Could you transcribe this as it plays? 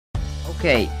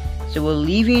Okay, so we're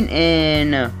leaving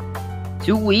in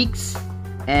 2 weeks,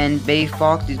 and Bay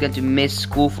Fox is going to miss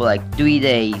school for like 3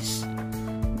 days.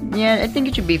 Yeah, I think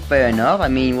it should be fair enough. I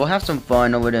mean, we'll have some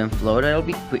fun over there in Florida.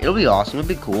 It'll be awesome. It'll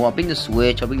be cool. I'll bring the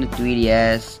Switch. I'll bring the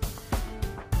 3DS.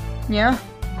 Yeah.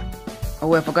 Oh,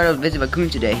 wait, I forgot to visit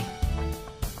Raccoonie today.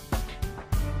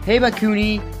 Hey,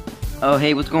 Raccoonie. Oh,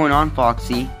 hey, what's going on,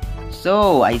 Foxy?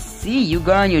 So, I see you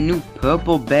got on your new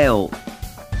purple belt.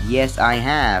 Yes, I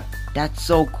have. That's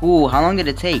so cool. How long did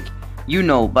it take? You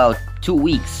know, about 2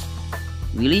 weeks.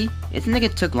 Really? It seemed like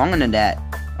it took longer than that.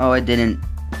 Oh, it didn't.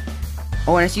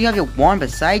 Oh, and I see you have your wand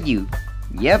beside you.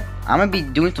 Yep, I'm gonna be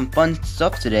doing some fun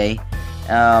stuff today.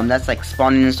 That's like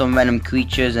spawning in some random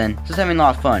creatures and just having a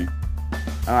lot of fun.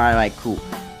 Alright, cool.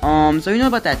 So you know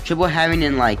about that trip we're having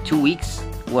in like 2 weeks?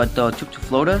 What, the trip to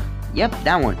Florida? Yep,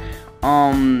 that one.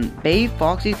 Bay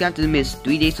Foxy's going to miss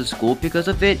 3 days of school because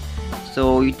of it.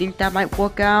 So you think that might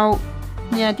work out?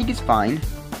 Yeah, I think it's fine.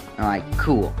 Alright,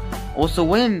 cool. Also,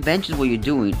 what inventions were you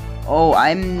doing? Oh, I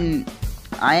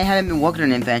haven't been working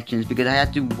on inventions because I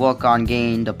had to work on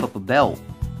getting the purple belt.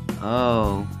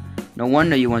 Oh, no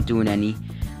wonder you weren't doing any.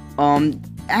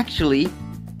 Actually,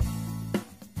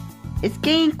 it's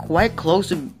getting quite close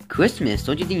to Christmas.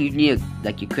 Don't you think you need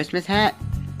like your Christmas hat?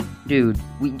 Dude,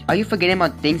 are you forgetting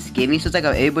about Thanksgiving? So it's like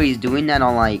how everybody's doing that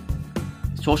on like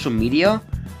social media.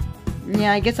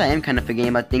 Yeah, I guess I am kind of forgetting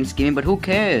about Thanksgiving, but who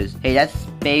cares? Hey, that's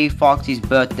Bay Foxy's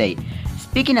birthday.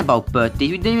 Speaking about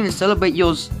birthdays, we didn't even celebrate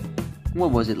yours.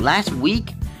 What was it, last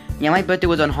week? Yeah, my birthday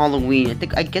was on Halloween.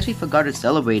 I guess we forgot to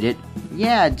celebrate it.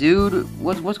 Yeah, dude,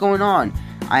 what's going on?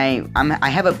 I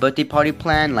have a birthday party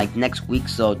planned like next week,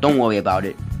 so don't worry about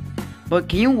it. But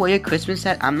can you wear your Christmas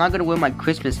hat? I'm not gonna wear my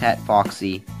Christmas hat,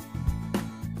 Foxy.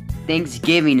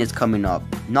 Thanksgiving is coming up,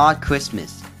 not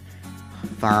Christmas.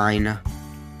 Fine.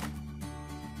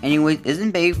 Anyways,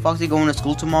 isn't Baby Foxy going to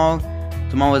school tomorrow?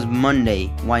 Tomorrow is Monday.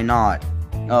 Why not?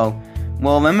 Oh,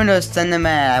 well, remember to send them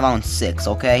at around 6,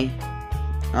 okay?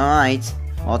 Alright.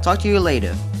 I'll talk to you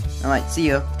later. Alright, see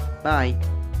ya. Bye.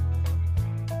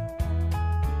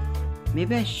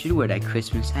 Maybe I should wear that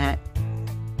Christmas hat.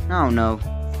 I don't know.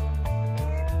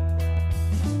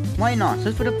 Why not?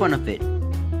 Just for the fun of it.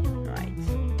 Alright.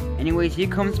 Anyways, here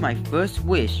comes my first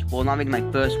wish. Well, not really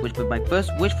my first wish, but my first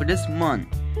wish for this month.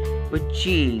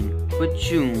 Paching,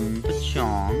 pachoon,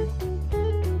 pachong.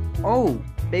 Oh,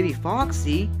 Baby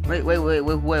Foxy. Wait,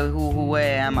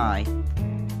 where am I?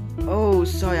 Oh,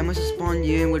 sorry, I must have spawned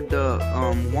you in with the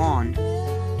wand.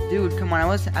 Dude, come on,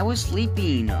 I was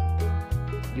sleeping.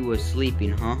 You were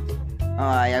sleeping, huh?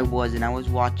 I wasn't. I was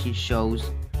watching shows.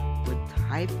 What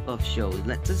type of shows?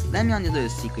 Let me on the little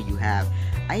secret you have.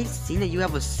 I seen that you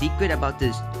have a secret about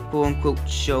this quote-unquote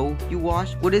show you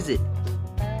watch. What is it?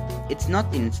 It's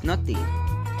nothing.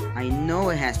 I know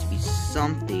it has to be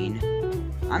something.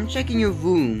 I'm checking your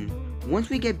room. Once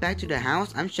we get back to the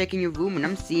house, I'm checking your room and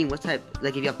I'm seeing what type,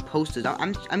 like if you have posters.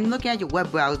 I'm looking at your web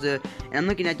browser and I'm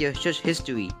looking at your search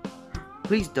history.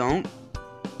 Please don't.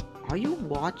 Are you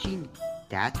watching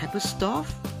that type of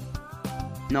stuff?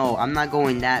 No, I'm not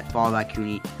going that far,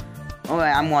 Raccoonie.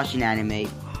 Alright, I'm watching anime.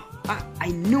 I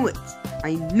knew it.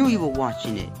 I knew you were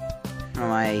watching it.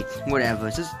 Alright,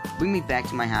 whatever. Just bring me back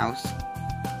to my house.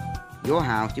 Your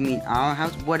house? You mean our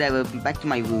house? Whatever. Back to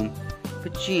my room.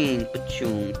 Paching,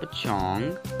 pachoon,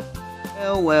 pachong.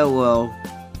 Well.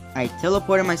 I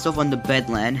teleported myself on the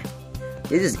bedland.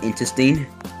 This is interesting.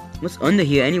 What's under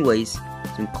here anyways?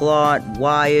 Some cloth,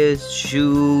 wires,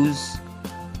 shoes,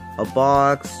 a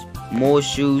box, more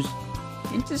shoes.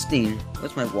 Interesting.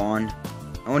 What's my wand?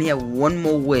 I only have one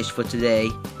more wish for today.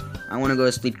 I want to go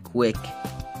to sleep quick.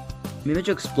 Maybe I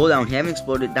should explore down here. I haven't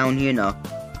explored it down here in a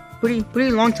pretty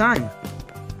long time.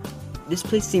 This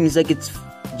place seems like it's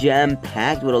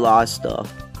jam-packed with a lot of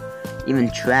stuff.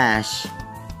 Even trash.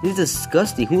 This is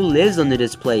disgusting. Who lives under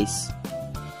this place?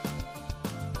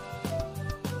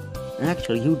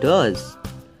 Actually, who does?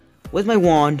 Where's my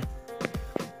wand?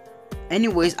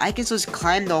 Anyways, I can just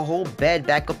climb the whole bed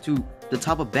back up to the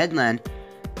top of Bedland.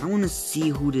 I want to see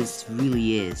who this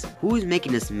really is. Who is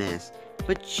making this mess?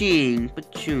 Paching,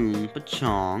 pachoon,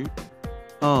 pachong.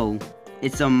 Oh,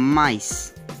 it's a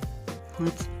mice.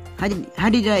 What? How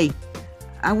did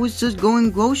I was just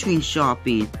going grocery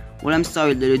shopping. Well, I'm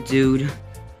sorry, little dude.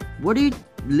 Why are you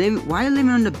living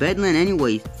on the bedland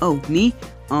anyways? Oh, me?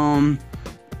 I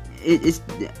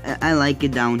like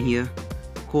it down here.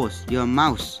 Of course, you're a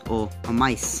mouse or a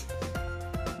mice.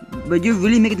 But you're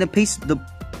really making the place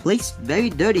very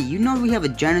dirty. You know we have a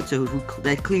janitor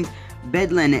that cleans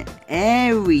bedland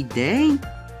every day?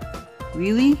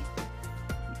 Really?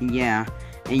 Yeah,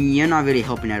 and you're not really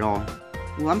helping at all.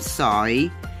 Well, I'm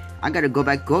sorry. I gotta go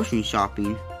back grocery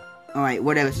shopping. Alright,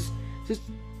 whatever. Just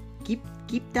keep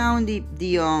down the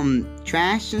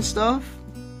trash and stuff.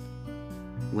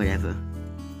 Whatever.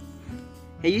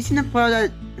 Hey, you seen the part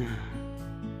that...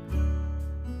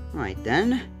 Alright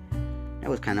then. That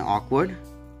was kinda awkward.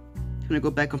 Just gonna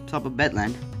go back on top of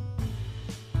Bedland.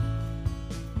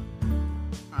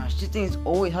 This thing is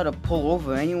always hard to pull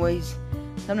over anyways. So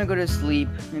I'm gonna go to sleep.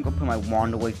 I'm gonna go put my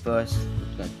wand away first.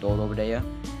 Just gonna throw it over there.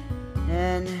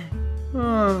 And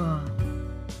let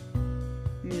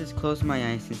me just close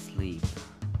my eyes and sleep.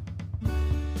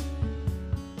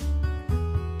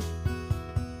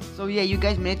 So yeah, you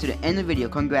guys made it to the end of the video.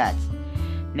 Congrats.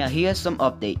 Now here are some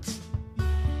updates.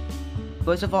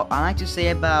 First of all, I like to say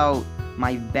about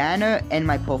my banner and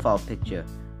my profile picture.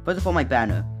 First of all, my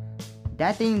banner.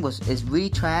 That thing is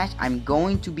really trash. I'm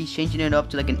going to be changing it up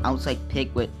to like an outside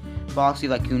pic with Foxy,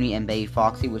 Raccoonie, and Baby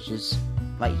Foxy, which is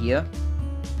right here.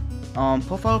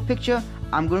 Profile picture,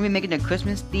 I'm going to be making a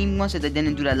Christmas theme one since I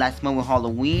didn't do that last month with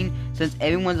Halloween. Since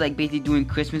everyone's like basically doing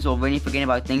Christmas already, forgetting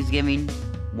about Thanksgiving,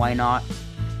 why not?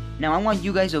 Now I want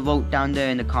you guys to vote down there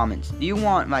in the comments. Do you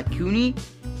want Raccoonie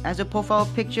as a profile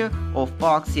picture or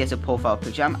Foxy as a profile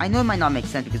picture? I know it might not make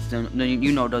sense because the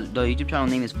YouTube channel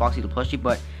name is Foxy the Plushie,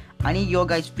 but I need your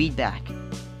guys' feedback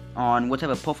on what type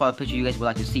of profile picture you guys would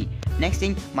like to see. Next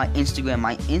thing, my Instagram.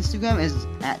 My Instagram is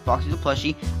at Foxy the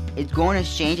Plushie. It's going to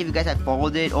change if you guys have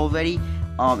followed it already.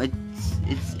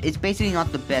 It's basically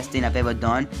not the best thing I've ever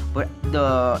done, but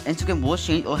the Instagram will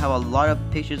change. It'll have a lot of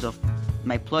pictures of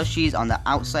my plushies on the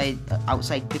outside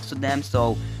pics of them.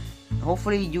 So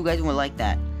hopefully you guys will like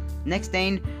that. Next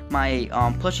thing, my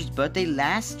plushie's birthday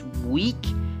last week.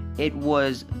 It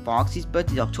was Foxy's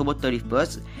birthday, October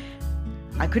 31st.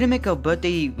 I couldn't make a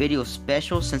birthday video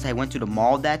special since I went to the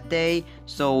mall that day.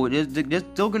 So there's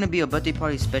still gonna be a birthday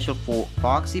party special for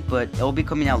Foxy, but it'll be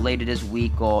coming out later this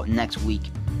week or next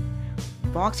week.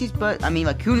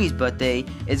 Raccoonie's birthday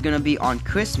is gonna be on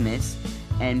Christmas,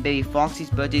 and Baby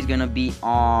Foxy's birthday is gonna be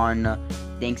on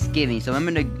Thanksgiving. So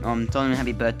remember to tell him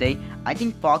happy birthday. I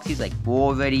think Foxy's like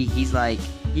 4 already. He's like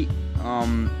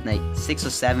 6 or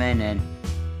 7, and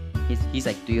he's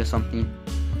like 3 or something.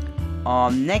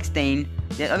 Next thing,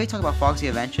 did I already talk about Foxy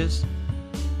Adventures?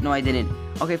 No, I didn't.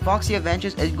 Okay, Foxy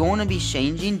Adventures is going to be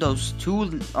changing those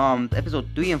 2 episode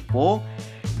 3 and 4.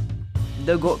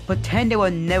 Pretend they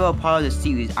were never a part of the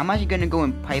series. I'm actually gonna go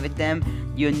and private them.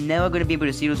 You're never gonna be able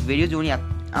to see those videos. You only have.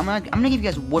 I'm gonna give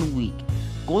you guys 1 week.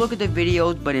 Go look at the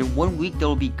videos, but in 1 week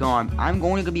they'll be gone. I'm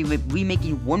only gonna be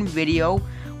remaking 1 video,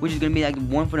 which is gonna be like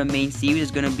one for the main series.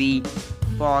 It's gonna be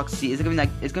Foxy. It's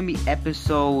gonna be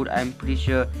episode, I'm pretty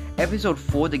sure, episode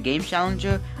 4, the Game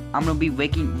Challenger. I'm gonna be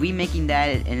remaking that,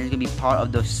 and it's gonna be part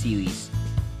of the series.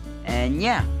 And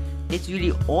yeah, it's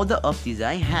really all the updates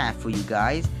I have for you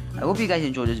guys. I hope you guys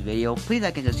enjoyed this video. Please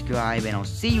like and subscribe, and I'll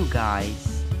see you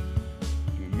guys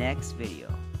in the next video.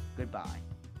 Goodbye.